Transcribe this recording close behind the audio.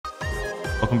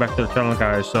Welcome back to the channel,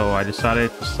 guys. So I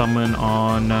decided to summon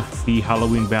on the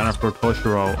Halloween banner for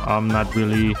Toshiro. I'm not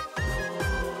really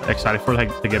excited for to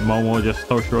get Momo, just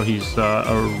Toshiro. He's a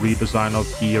redesign of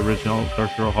the original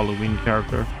Toshiro Halloween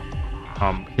character.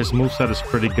 His moveset is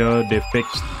pretty good. They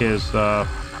fixed his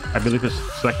I believe his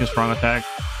second strong attack.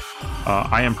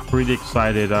 I am pretty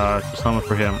excited to summon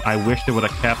for him. I wish they would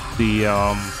have kept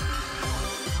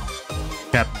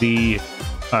the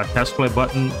test play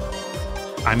button.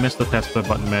 I missed the test play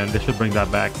button, man. They should bring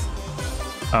that back.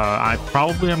 I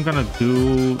probably am gonna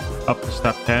do up to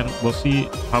step 10. We'll see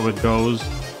how it goes.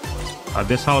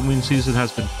 This Halloween season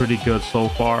has been pretty good so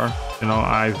far. You know,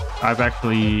 I've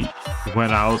actually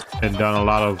went out and done a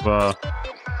lot of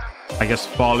I guess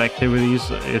fall activities.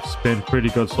 It's been pretty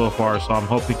good so far, so I'm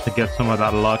hoping to get some of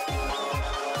that luck.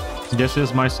 This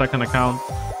is my second account.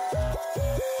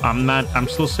 I'm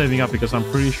still saving up because I'm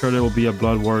pretty sure there will be a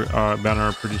Blood War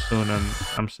banner pretty soon, and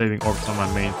I'm saving orbs on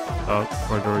my main. Without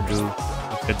further ado,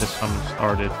 let's get this summon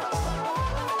started.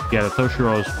 Yeah, the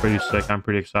Toshiro is pretty sick. I'm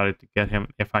pretty excited to get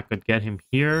him. If I could get him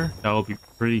here, that would be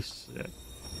pretty sick.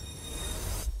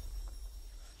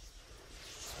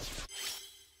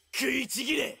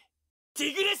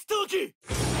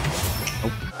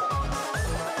 Oh.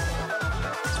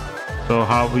 So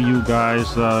how are you guys?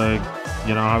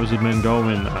 You know, how's it been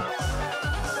going? You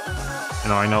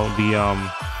know, I know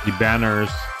the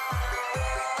banners,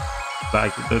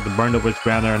 like the Burn the Witch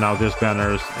banner, now this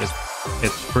banner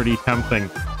it's pretty tempting.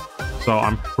 So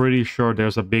I'm pretty sure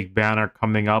there's a big banner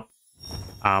coming up,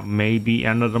 maybe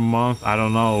end of the month. I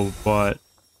don't know, but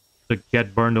to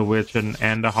get Burn the Witch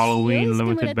and the Halloween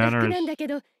limited banners,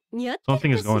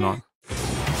 something is going on.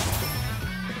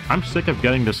 I'm sick of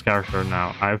getting this character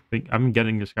now. I'm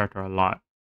getting this character a lot.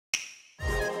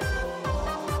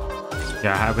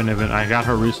 Yeah, I got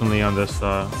her recently on this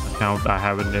account. I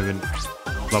haven't even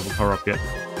leveled her up yet.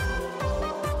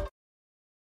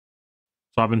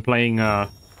 So I've been playing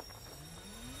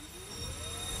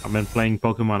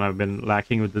Pokemon. I've been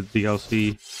lacking with the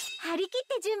DLC.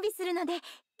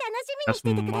 That's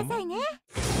Momo.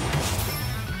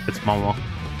 It's Momo.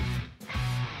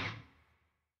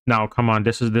 Now, come on,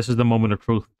 this is the moment of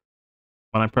truth.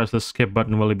 When I press the skip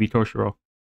button, will it be Toshiro?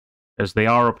 As they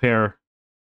are a pair.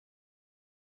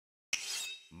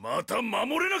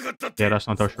 Yeah, that's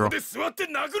not Toshiro.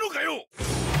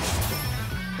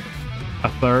 A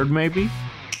third, maybe?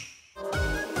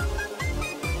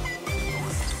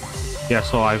 Yeah,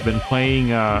 so I've been playing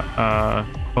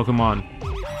Pokemon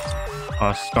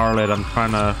Scarlet. I'm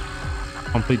trying to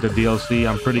complete the DLC.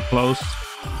 I'm pretty close.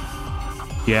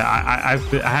 Yeah, I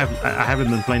haven't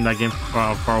been playing that game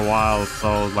for a while,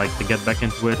 so like to get back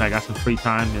into it, I got some free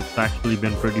time. It's actually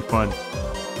been pretty fun.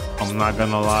 I'm not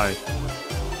gonna lie.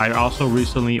 I also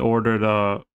recently ordered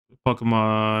a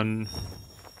Pokemon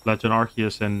Legend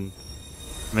Arceus, and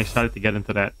I'm excited to get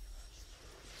into that.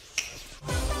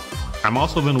 I'm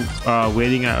also been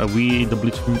waiting. The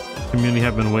Bleach community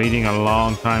have been waiting a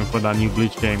long time for that new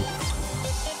Bleach game.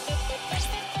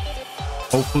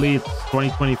 Hopefully it's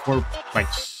 2024, like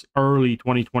early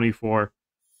 2024.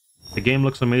 The game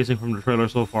looks amazing from the trailer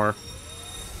so far.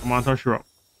 Come on, Toshiro.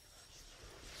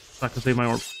 So I can save my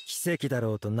orb. That's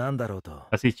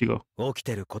Ichigo.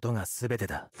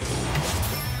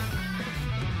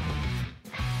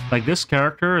 Like, this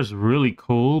character is really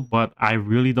cool, but I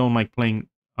really don't like playing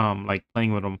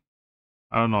with him.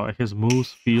 I don't know, his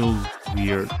moves feel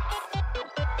weird.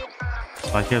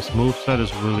 Like, his moveset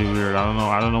is really weird.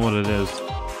 I don't know what it is.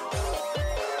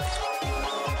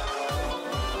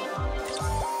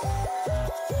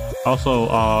 Also,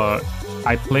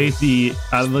 I played the,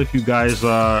 I don't know if you guys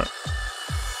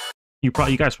you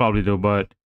guys probably do,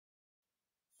 but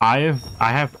I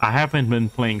haven't been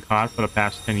playing COD for the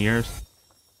past 10 years,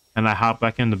 and I hopped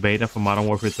back in the beta for Modern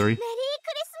Warfare 3.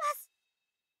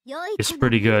 It's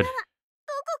pretty good.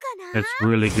 It's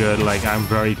really good. Like, I'm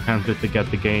very tempted to get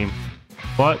the game,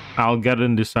 but I'll get it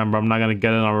in December. I'm not gonna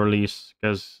get it on release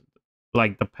because,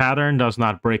 like, the pattern does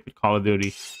not break with Call of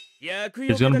Duty.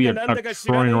 It's gonna be a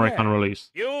train wreck on release.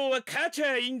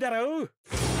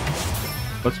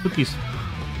 What's with these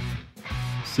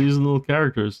seasonal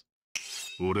characters?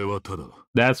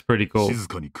 That's pretty cool.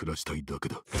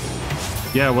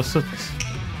 Yeah, what's the...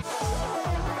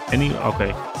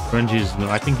 Okay, Renji's new.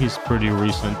 I think he's pretty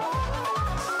recent.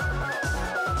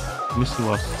 Let me see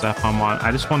what stuff I'm on.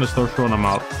 I just want to start throwing them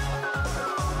out.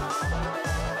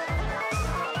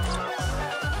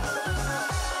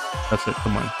 That's it,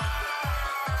 come on.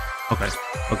 Okay,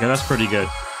 that's pretty good.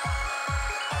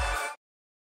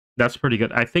 That's pretty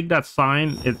good. I think that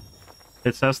sign,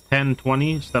 it says 10,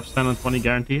 20, steps 10 and 20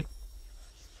 guaranteed.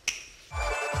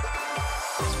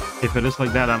 If it is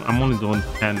like that, I'm only doing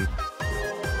 10.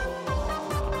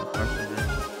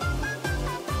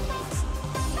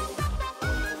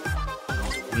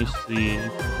 Let me see.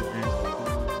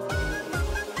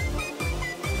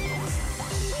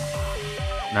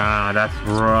 Nah, that's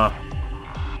rough.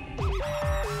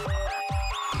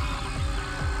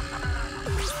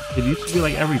 It used to be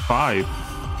like every 5.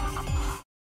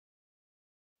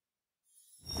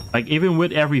 Like even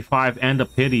with every 5 and a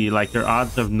pity, like your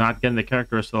odds of not getting the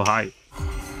character are still high.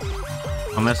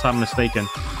 Unless I'm mistaken.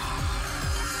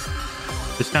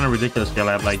 It's kind of ridiculous,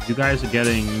 Caleb. Like you guys are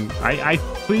getting... I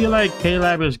feel like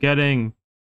Caleb is getting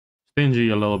stingy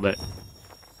a little bit.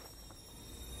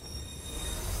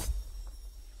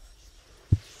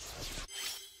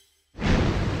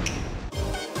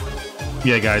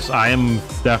 Yeah, guys, I'm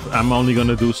only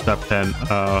gonna do step 10.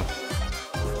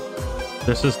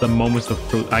 This is the moments of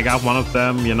truth. I got one of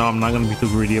them, you know, I'm not gonna be too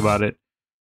greedy about it.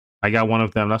 I got one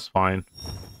of them, that's fine.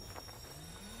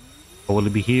 But will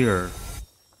it be here?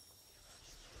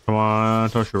 Come on,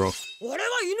 Toshiro.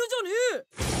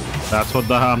 That's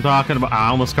what I'm talking about. I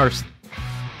almost cursed.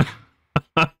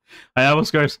 I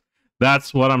almost cursed.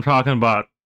 That's what I'm talking about.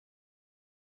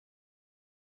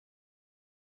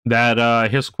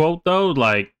 That his quote though,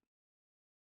 like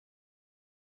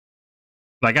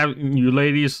you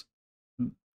ladies,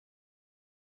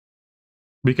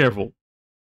 be careful,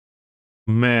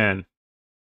 man.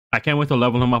 I can't wait to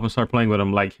level him up and start playing with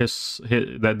him. Like his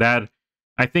that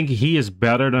I think he is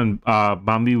better than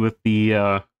Bambi with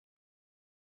the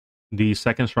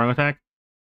second strong attack.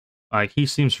 Like he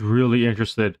seems really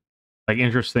interested, like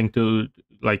interesting to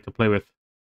play with.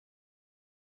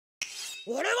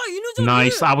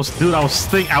 Nice. I was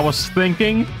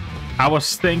thinking,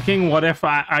 what if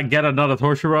I get another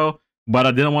Toshiro, but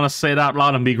I didn't want to say it out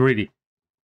loud and be greedy.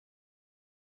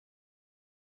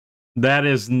 That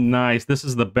is nice. This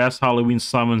is the best Halloween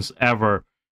summons ever.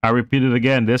 I repeat it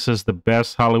again. This is the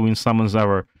best Halloween summons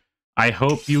ever. I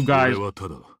hope you guys...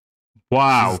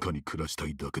 Wow.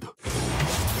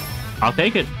 I'll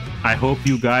take it. I hope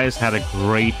you guys had a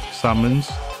great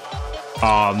summons.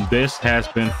 This has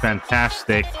been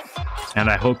fantastic. And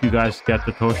I hope you guys get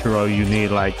the Toshiro you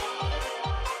need. Like,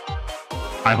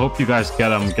 I hope you guys get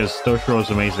them because Toshiro is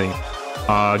amazing.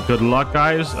 Good luck,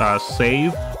 guys.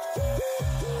 Save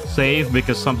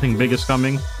because something big is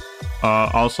coming.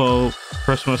 Also,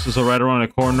 Christmas is right around the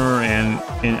corner, and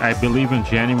I believe in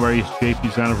January is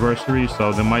JP's anniversary,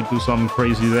 so they might do something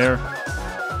crazy there.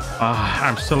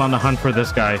 I'm still on the hunt for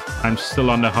this guy. I'm still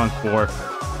on the hunt for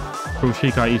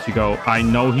Kushika Ichigo. I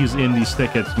know he's in these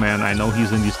tickets, man. I know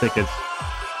he's in these tickets.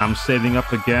 I'm saving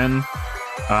up again.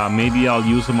 Maybe I'll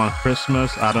use him on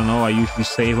Christmas. I don't know. I usually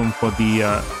save him for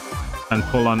the and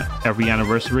pull on every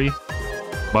anniversary.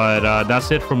 But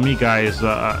that's it from me, guys.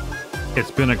 It's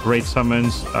been a great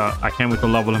summons. I can't wait to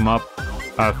level him up.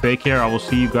 Take care. I will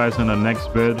see you guys in the next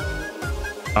vid.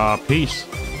 Peace.